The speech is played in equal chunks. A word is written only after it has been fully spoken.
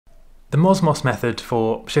The Mosmos method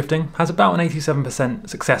for shifting has about an 87%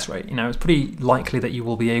 success rate. It's pretty likely that you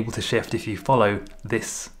will be able to shift if you follow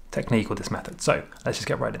this technique or this method. So let's just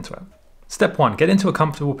get right into it. Step 1, get into a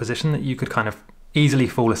comfortable position that you could kind of easily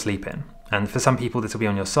fall asleep in. And for some people this will be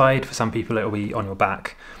on your side, for some people it will be on your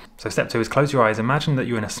back. So step 2 is close your eyes. Imagine that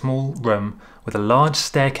you're in a small room with a large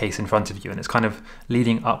staircase in front of you and it's kind of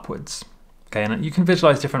leading upwards. Okay, and you can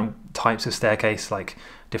visualize different types of staircase, like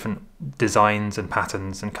different designs and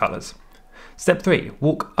patterns and colors. Step 3,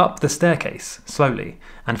 walk up the staircase slowly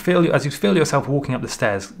and as you feel yourself walking up the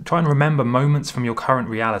stairs, try and remember moments from your current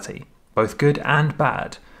reality, both good and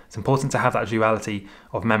bad. It's important to have that duality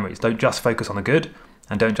of memories. Don't just focus on the good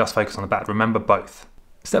and don't just focus on the bad. Remember both.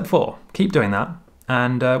 Step 4, keep doing that.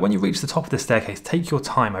 And when you reach the top of the staircase, take your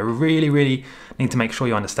time. I really need to make sure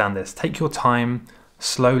you understand this. Take your time,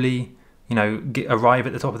 slowly, arrive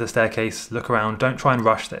at the top of the staircase, look around, don't try and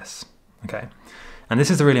rush this, okay? And this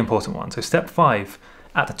is a really important one. So step 5,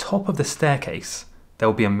 at the top of the staircase, there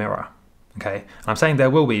will be a mirror, okay? And I'm saying there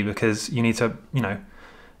will be because you need to,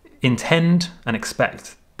 intend and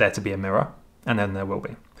expect there to be a mirror, and then there will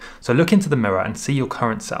be. So look into the mirror and see your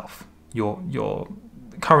current self, your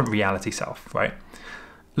current reality self, right?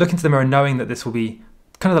 Look into the mirror knowing that this will be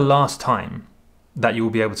kind of the last time that you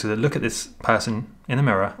will be able to look at this person in the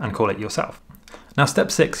mirror and call it yourself. Now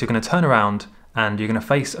step 6, you're going to turn around and you're going to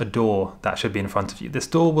face a door that should be in front of you. This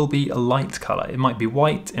door will be a light color. It might be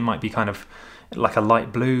white, it might be kind of like a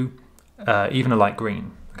light blue, even a light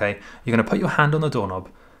green, okay? You're going to put your hand on the doorknob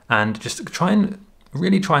and just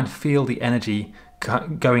really try and feel the energy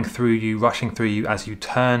going through you, rushing through you as you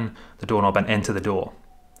turn the doorknob and enter the door,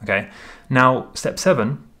 okay? Now step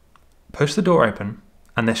 7, push the door open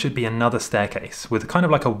and there should be another staircase with kind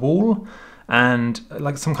of like a wall and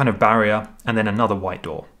like some kind of barrier and then another white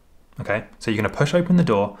door. Okay, so you're going to push open the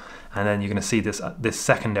door and then you're going to see this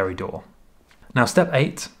secondary door. Now step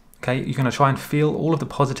 8, okay, you're going to try and feel all of the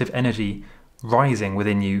positive energy rising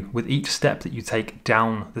within you with each step that you take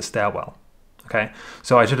down the stairwell. Okay,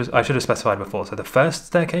 so I should have specified before. So the first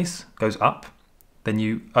staircase goes up, then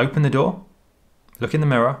you open the door, look in the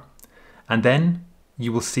mirror, and then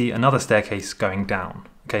you will see another staircase going down.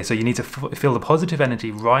 Okay, so you need to feel the positive energy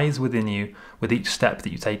rise within you with each step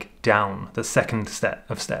that you take down the second step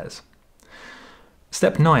of stairs.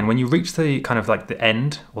 Step 9, when you reach the kind of like the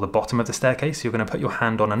end or the bottom of the staircase, you're going to put your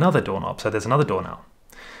hand on another doorknob. So there's another door now,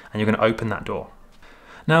 and you're going to open that door.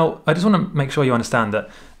 Now, I just want to make sure you understand that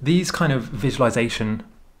these kind of visualization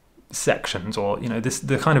sections, or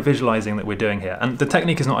the kind of visualizing that we're doing here, and the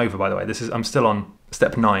technique is not over, by the way. I'm still on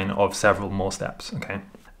step 9 of several more steps. Okay,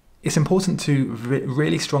 it's important to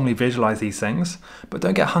really strongly visualize these things, but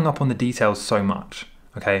don't get hung up on the details so much.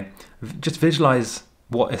 Okay, just visualize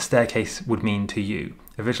what a staircase would mean to you.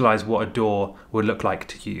 Visualize what a door would look like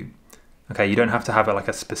to you. Okay, you don't have to have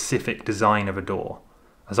a specific design of a door.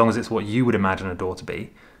 As long as it's what you would imagine a door to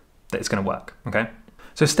be, that it's going to work. Okay,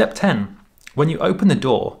 so step 10, when you open the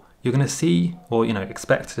door, you're going to see, or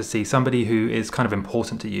expect to see, somebody who is kind of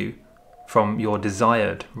important to you from your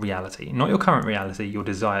desired reality, not your current reality, your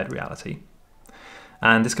desired reality.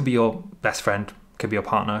 And this could be your best friend, could be your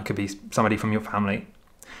partner, could be somebody from your family.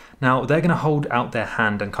 Now they're going to hold out their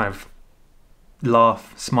hand and kind of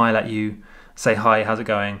laugh, smile at you, say hi, how's it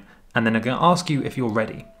going? And then they're going to ask you if you're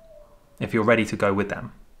ready to go with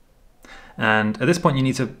them. And at this point you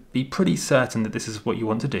need to be pretty certain that this is what you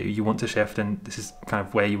want to do. You want to shift and this is kind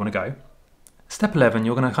of where you want to go. Step 11,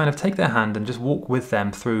 you're going to kind of take their hand and just walk with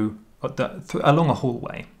them along a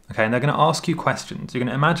hallway. Okay, and they're going to ask you questions. You're going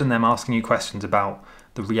to imagine them asking you questions about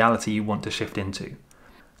the reality you want to shift into.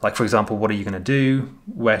 Like, for example, what are you going to do?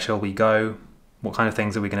 Where shall we go? What kind of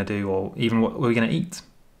things are we going to do? Or even what are we going to eat?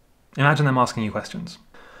 Imagine them asking you questions.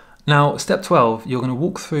 Now, step 12, you're going to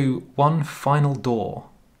walk through one final door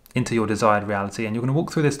into your desired reality, and you're going to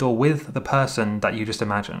walk through this door with the person that you just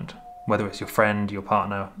imagined, whether it's your friend, your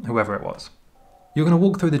partner, whoever it was. You're going to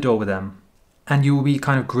walk through the door with them, and you will be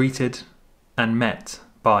kind of greeted and met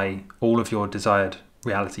by all of your desired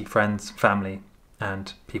reality, friends, family,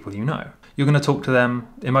 and people you know. You're going to talk to them,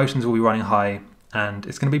 emotions will be running high, and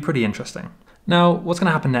it's going to be pretty interesting. Now, what's going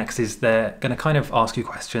to happen next is they're going to kind of ask you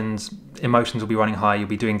questions, emotions will be running high, you'll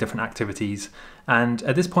be doing different activities, and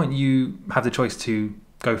at this point you have the choice to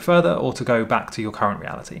go further or to go back to your current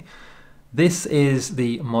reality. This is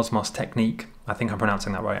the Mosmos technique, I think I'm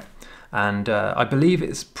pronouncing that right, and I believe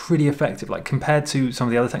it's pretty effective. Like, compared to some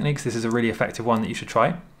of the other techniques, this is a really effective one that you should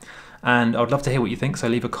try. And I would love to hear what you think, so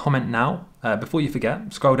leave a comment now. Before you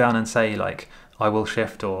forget, scroll down and say, like, I will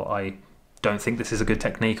shift, or I don't think this is a good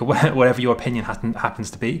technique, or whatever your opinion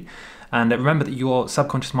happens to be. And remember that your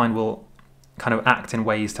subconscious mind will kind of act in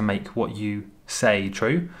ways to make what you say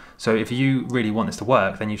true. So if you really want this to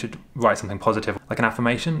work, then you should write something positive, like an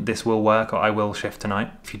affirmation: this will work, or I will shift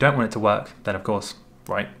tonight. If you don't want it to work, then of course,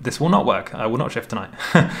 right, this will not work, I will not shift tonight.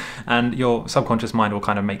 And your subconscious mind will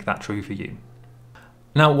kind of make that true for you.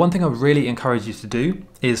 Now, one thing I would really encourage you to do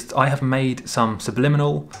is I have made some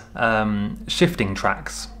subliminal shifting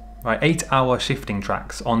tracks, right, 8-hour shifting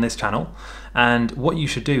tracks on this channel. And what you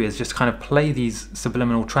should do is just kind of play these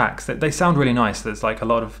subliminal tracks. They sound really nice. There's like a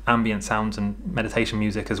lot of ambient sounds and meditation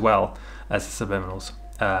music as well as the subliminals.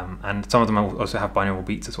 And some of them also have binaural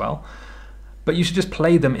beats as well. But you should just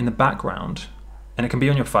play them in the background. And it can be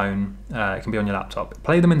on your phone, it can be on your laptop.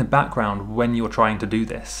 Play them in the background when you're trying to do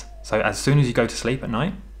this. So as soon as you go to sleep at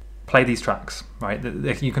night, play these tracks, right?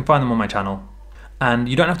 You can find them on my channel. And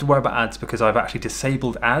you don't have to worry about ads because I've actually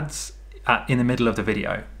disabled ads in the middle of the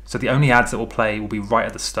video. So the only ads that will play will be right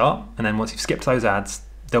at the start. And then once you've skipped those ads,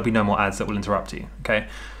 there'll be no more ads that will interrupt you, okay?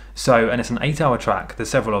 So, and it's an 8-hour track, there's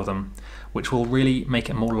several of them, which will really make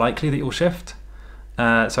it more likely that you'll shift.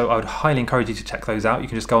 So I would highly encourage you to check those out. You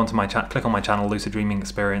can just go onto my click on my channel, Lucid Dreaming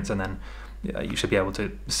Experience, and then you should be able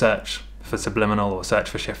to search for subliminal or search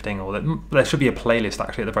for shifting, or there should be a playlist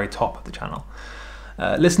actually at the very top of the channel.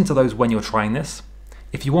 Listen to those when you're trying this.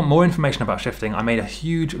 If you want more information about shifting, I made a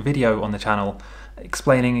huge video on the channel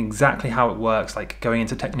explaining exactly how it works, like going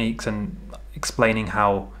into techniques and explaining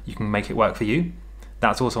how you can make it work for you.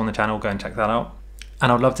 That's also on the channel, go and check that out.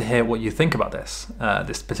 And I'd love to hear what you think about this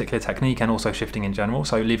particular technique and also shifting in general.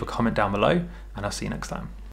 So leave a comment down below and I'll see you next time.